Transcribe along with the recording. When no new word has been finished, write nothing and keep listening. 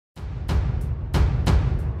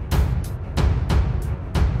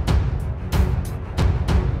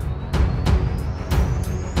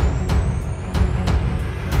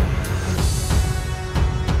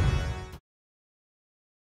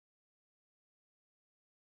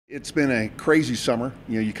It's been a crazy summer.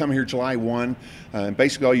 You know, you come here July 1, and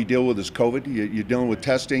basically all you deal with is COVID. You're dealing with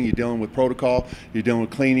testing, you're dealing with protocol, you're dealing with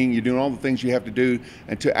cleaning, you're doing all the things you have to do.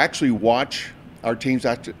 And to actually watch our teams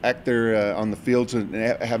act there on the fields and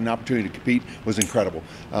have an opportunity to compete was incredible.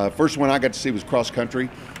 First one I got to see was cross country.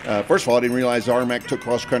 First of all, I didn't realize RMAC took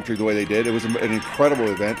cross country the way they did. It was an incredible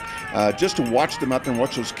event. Just to watch them out there and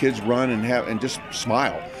watch those kids run and just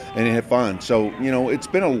smile and have fun. So, you know, it's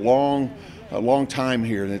been a long time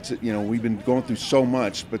here. It's, you know, we've been going through so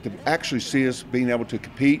much, but to actually see us being able to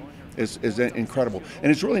compete is incredible.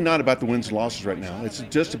 And it's really not about the wins and losses right now. It's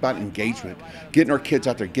just about engagement, getting our kids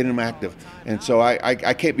out there, getting them active. And so I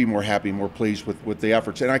can't be more happy and more pleased with the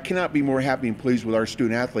efforts. And I cannot be more happy and pleased with our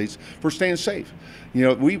student athletes for staying safe. You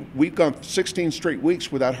know, we've gone 16 straight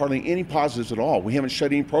weeks without hardly any positives at all. We haven't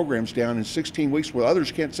shut any programs down in 16 weeks where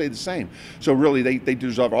others can't say the same. So really, they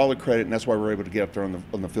deserve all the credit, and that's why we're able to get up there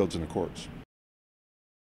on the fields and the courts.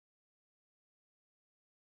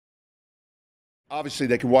 Obviously,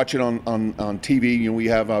 they can watch it on TV. You know, we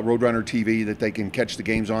have Roadrunner TV that they can catch the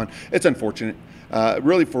games on. It's unfortunate,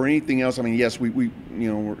 really, for anything else. I mean, yes, you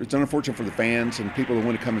know, it's unfortunate for the fans and people that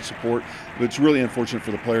want to come and support, but it's really unfortunate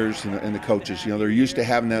for the players and the coaches. You know, they're used to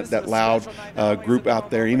having that loud group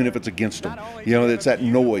out there, even if it's against them. You know, it's that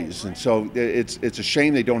noise, and so it's a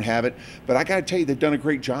shame they don't have it. But I got to tell you, they've done a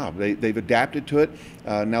great job. They've adapted to it.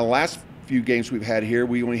 Now, the last few games we've had here,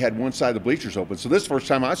 we only had one side of the bleachers open. So this is the first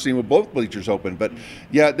time I've seen with both bleachers open. But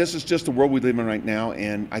yeah, this is just the world we live in right now.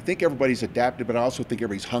 And I think everybody's adapted, but I also think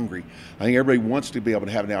everybody's hungry. I think everybody wants to be able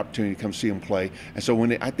to have an opportunity to come see them play. And so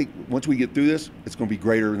I think once we get through this, it's going to be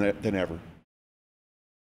greater than ever.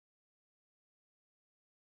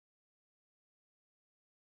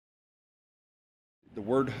 The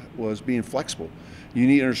word was being flexible. You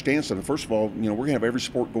need to understand something. First of all, you know, we're going to have every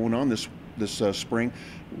sport going on this spring.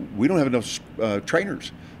 We don't have enough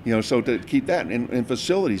trainers, you know, so to keep that and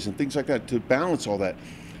facilities and things like that to balance all that.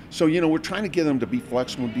 So, you know, we're trying to get them to be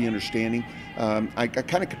flexible and be understanding. I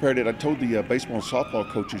kind of compared it. I told the baseball and softball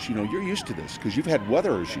coaches, you know, you're used to this because you've had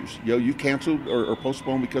weather issues. You know, you canceled or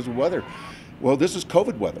postponed because of weather. Well, this is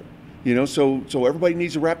COVID weather. You know, so everybody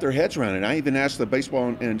needs to wrap their heads around it. I even asked the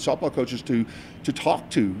baseball and softball coaches to talk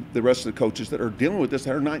to the rest of the coaches that are dealing with this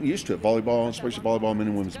that are not used to it, volleyball, especially volleyball, men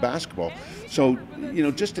and women's basketball. So, you know,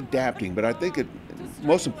 just adapting. But I think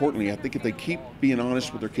most importantly, I think if they keep being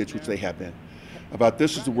honest with their kids, which they have been, about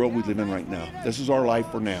this is the world we live in right now. This is our life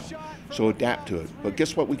for now. So adapt to it. But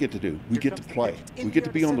guess what we get to do? We get to play. We get to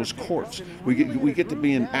be on those courts. We get to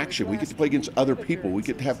be in action. We get to play against other people. We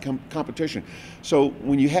get to have competition. So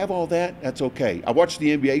when you have all that, that's okay. I watched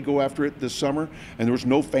the NBA go after it this summer, and there was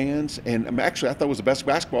no fans. And actually, I thought it was the best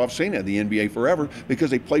basketball I've seen in the NBA forever because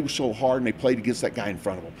they played so hard and they played against that guy in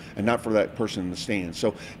front of them and not for that person in the stands.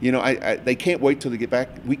 So, you know, they can't wait till they get back.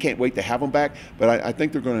 We can't wait to have them back. But I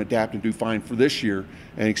think they're going to adapt and do fine for this year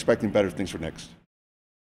and expecting better things for next.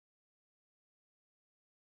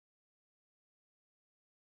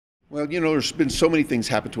 Well, you know, there's been so many things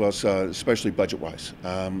happen to us, especially budget-wise.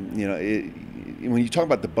 You know, when you talk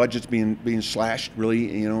about the budgets being slashed,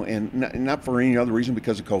 really, you know, and not for any other reason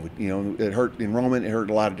because of COVID. You know, it hurt enrollment, it hurt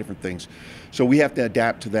a lot of different things. So we have to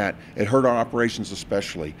adapt to that. It hurt our operations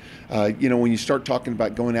especially. You know, when you start talking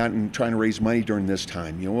about going out and trying to raise money during this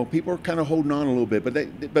time, you know, well, people are kind of holding on a little bit,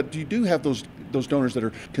 but you do have those donors that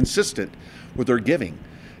are consistent with their giving.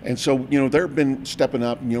 And so, you know, they've been stepping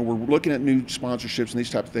up. You know, we're looking at new sponsorships and these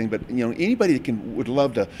type of things. But, you know, anybody that would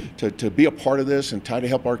love to be a part of this and try to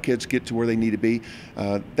help our kids get to where they need to be,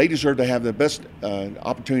 they deserve to have the best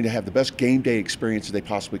opportunity to have the best game day experience that they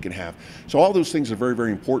possibly can have. So all those things are very,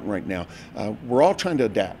 very important right now. We're all trying to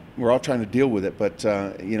adapt. We're all trying to deal with it. But,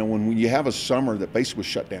 you know, when you have a summer that basically was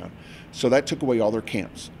shut down, so that took away all their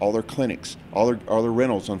camps, all their clinics, all their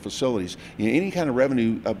rentals on facilities. You know, any kind of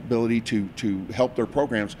revenue ability to help their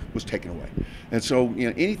programs was taken away. And so, you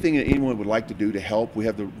know, anything that anyone would like to do to help, we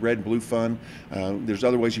have the Red and Blue Fund. There's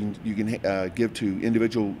other ways you can give to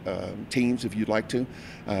individual teams if you'd like to.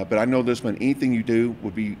 But I know this one, anything you do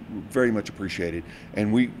would be very much appreciated.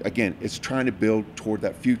 And again, it's trying to build toward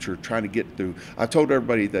that future, trying to get through. I told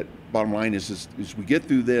everybody that bottom line is we get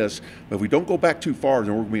through this, but if we don't go back too far,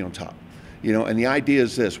 then we're going to be on top. You know, and the idea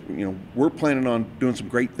is this, you know, we're planning on doing some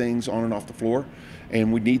great things on and off the floor,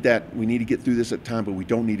 and we need to get through this at time, but we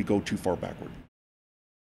don't need to go too far backward.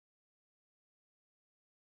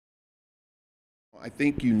 I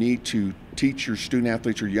think you need to teach your student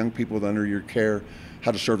athletes or young people under your care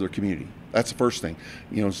how to serve their community. That's the first thing.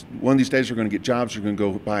 You know, one of these days they're going to get jobs, they're going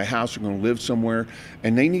to go buy a house, they're going to live somewhere,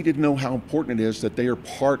 and they need to know how important it is that they are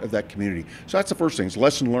part of that community. So that's the first thing, it's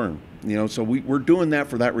lesson learned. You know, so we're doing that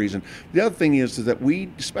for that reason. The other thing is that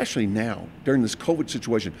we, especially now, during this COVID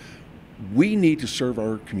situation, we need to serve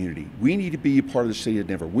our community. We need to be a part of the city of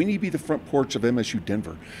Denver. We need to be the front porch of MSU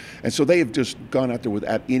Denver. And so they have just gone out there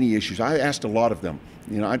without any issues. I asked a lot of them.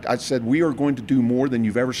 You know, I said, we are going to do more than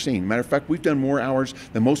you've ever seen. Matter of fact, we've done more hours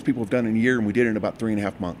than most people have done in a year, and we did it in about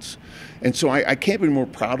 3.5 months. And so I can't be more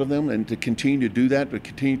proud of them and to continue to do that, but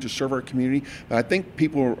continue to serve our community. But I think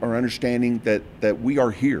people are understanding that we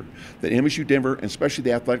are here, that MSU Denver, and especially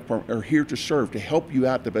the athletic department, are here to serve, to help you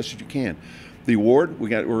out the best that you can. The award,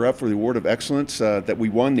 we're up for the Award of Excellence that we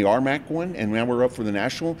won, the RMAC one, and now we're up for the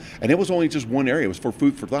National. And it was only just one area, it was for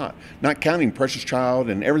food for thought, not counting Precious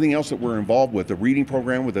Child and everything else that we're involved with, the reading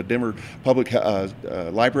program with the Denver Public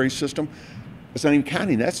Library System. It's not even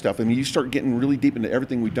counting that stuff. I mean, you start getting really deep into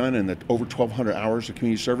everything we've done in the over 1,200 hours of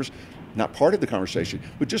community service, not part of the conversation,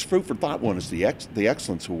 but just Food for Thought one is the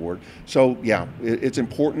Excellence Award. So yeah, it's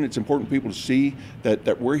important. It's important for people to see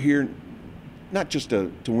that we're here not just to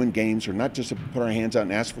win games or not just to put our hands out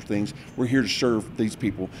and ask for things. We're here to serve these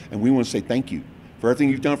people, and we want to say thank you for everything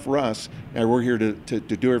you've done for us, and we're here to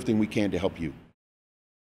do everything we can to help you.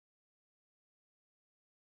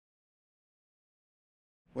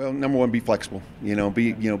 Well, number one, be flexible.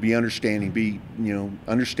 Be understanding.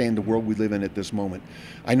 Understand the world we live in at this moment.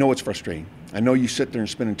 I know it's frustrating. I know you sit there and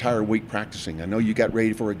spend an entire week practicing. I know you got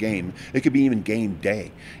ready for a game. It could be even game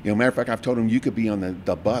day. Matter of fact, I've told them you could be on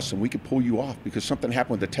the bus and we could pull you off because something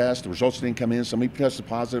happened with the test. The results didn't come in. Somebody tested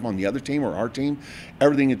positive on the other team or our team.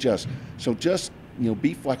 Everything adjusts. So just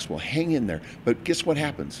be flexible. Hang in there. But guess what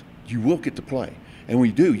happens? You will get to play, and when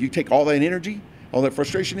you do, you take all that energy, all that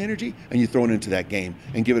frustration energy, and you throw it into that game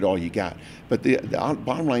and give it all you got. But the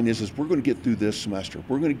bottom line is we're going to get through this semester.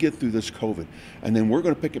 We're going to get through this COVID, and then we're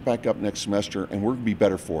going to pick it back up next semester, and we're going to be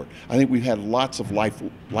better for it. I think we've had lots of life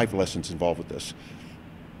lessons involved with this.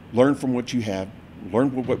 Learn from what you have,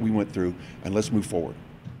 learn what we went through, and let's move forward.